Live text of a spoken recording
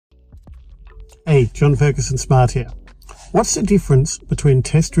Hey, John Ferguson Smart here. What's the difference between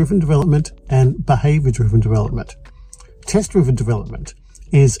test-driven development and behavior-driven development? Test-driven development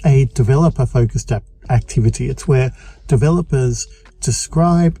is a developer-focused activity. It's where developers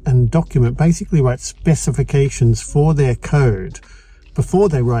describe and document, basically write specifications for their code before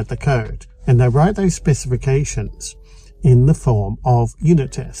they write the code. And they write those specifications in the form of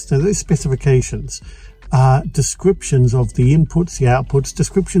unit tests. So those specifications are descriptions of the inputs, the outputs,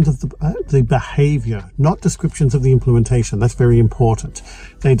 descriptions of the behavior, not descriptions of the implementation. That's very important.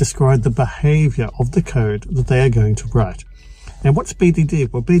 They describe the behavior of the code that they are going to write. Now, what's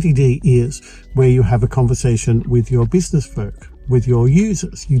BDD? Well, BDD is where you have a conversation with your business folk, with your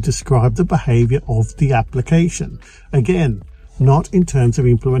users. You describe the behavior of the application. Again, not in terms of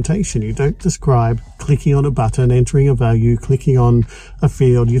implementation. You don't describe clicking on a button, entering a value, clicking on a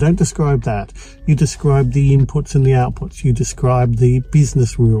field. You don't describe that. You describe the inputs and the outputs. You describe the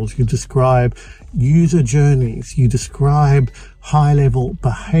business rules. You describe user journeys. You describe high-level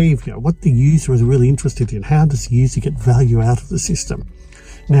behavior, what the user is really interested in. How does the user get value out of the system?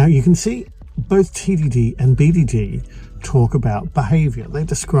 Now, you can see both TDD and BDD talk about behavior. They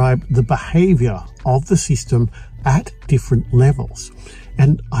describe the behavior of the system at different levels,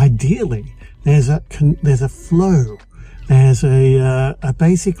 and ideally there's a flow. There's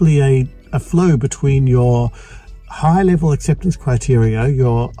basically a flow between your high-level acceptance criteria,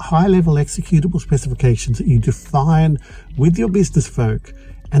 your high-level executable specifications that you define with your business folk,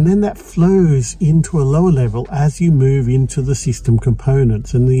 and then that flows into a lower level as you move into the system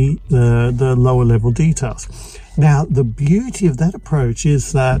components and the lower level details. Now, the beauty of that approach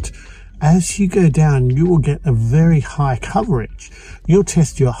is that as you go down, you will get a very high coverage. You'll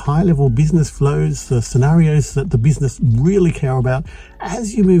test your high-level business flows, the scenarios that the business really care about.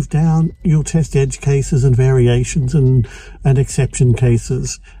 As you move down, you'll test edge cases and variations and exception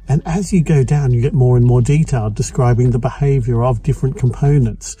cases. And as you go down, you get more and more detail describing the behavior of different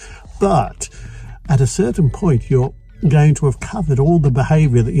components. But at a certain point, you're going to have covered all the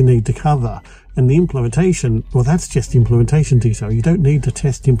behavior that you need to cover. And the implementation, well, that's just implementation detail. You don't need to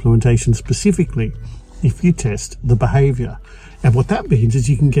test implementation specifically if you test the behavior. And what that means is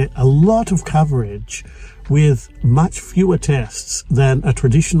you can get a lot of coverage with much fewer tests than a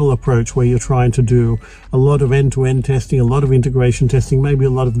traditional approach where you're trying to do a lot of end-to-end testing, a lot of integration testing, maybe a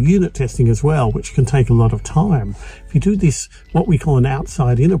lot of unit testing as well, which can take a lot of time. If you do this, what we call an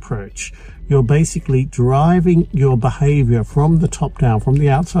outside-in approach, you're basically driving your behavior from the top down, from the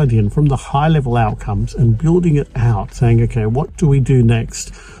outside in, from the high-level outcomes, and building it out, saying, okay, what do we do next?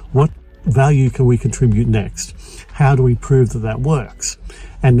 What value can we contribute next? How do we prove that that works?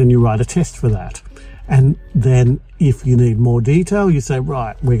 And then you write a test for that. And then if you need more detail, you say,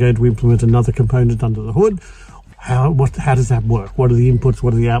 right, we're going to implement another component under the hood. How does that work? What are the inputs?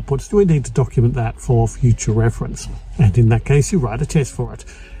 What are the outputs? Do we need to document that for future reference? And in that case, you write a test for it.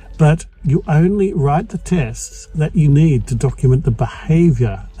 But you only write the tests that you need to document the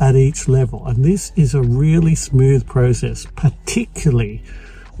behavior at each level. And this is a really smooth process, particularly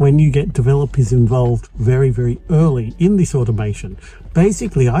when you get developers involved very, very early in this automation.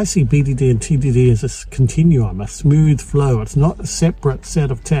 Basically, I see BDD and TDD as a continuum, a smooth flow. It's not a separate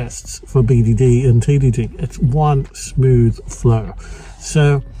set of tests for BDD and TDD. It's one smooth flow.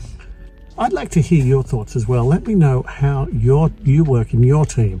 So I'd like to hear your thoughts as well. Let me know how you work in your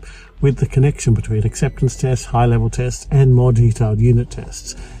team with the connection between acceptance tests, high-level tests, and more detailed unit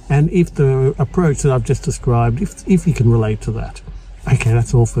tests. And if the approach that I've just described, if you can relate to that. Okay,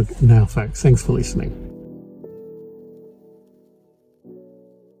 that's all for now, folks. Thanks for listening.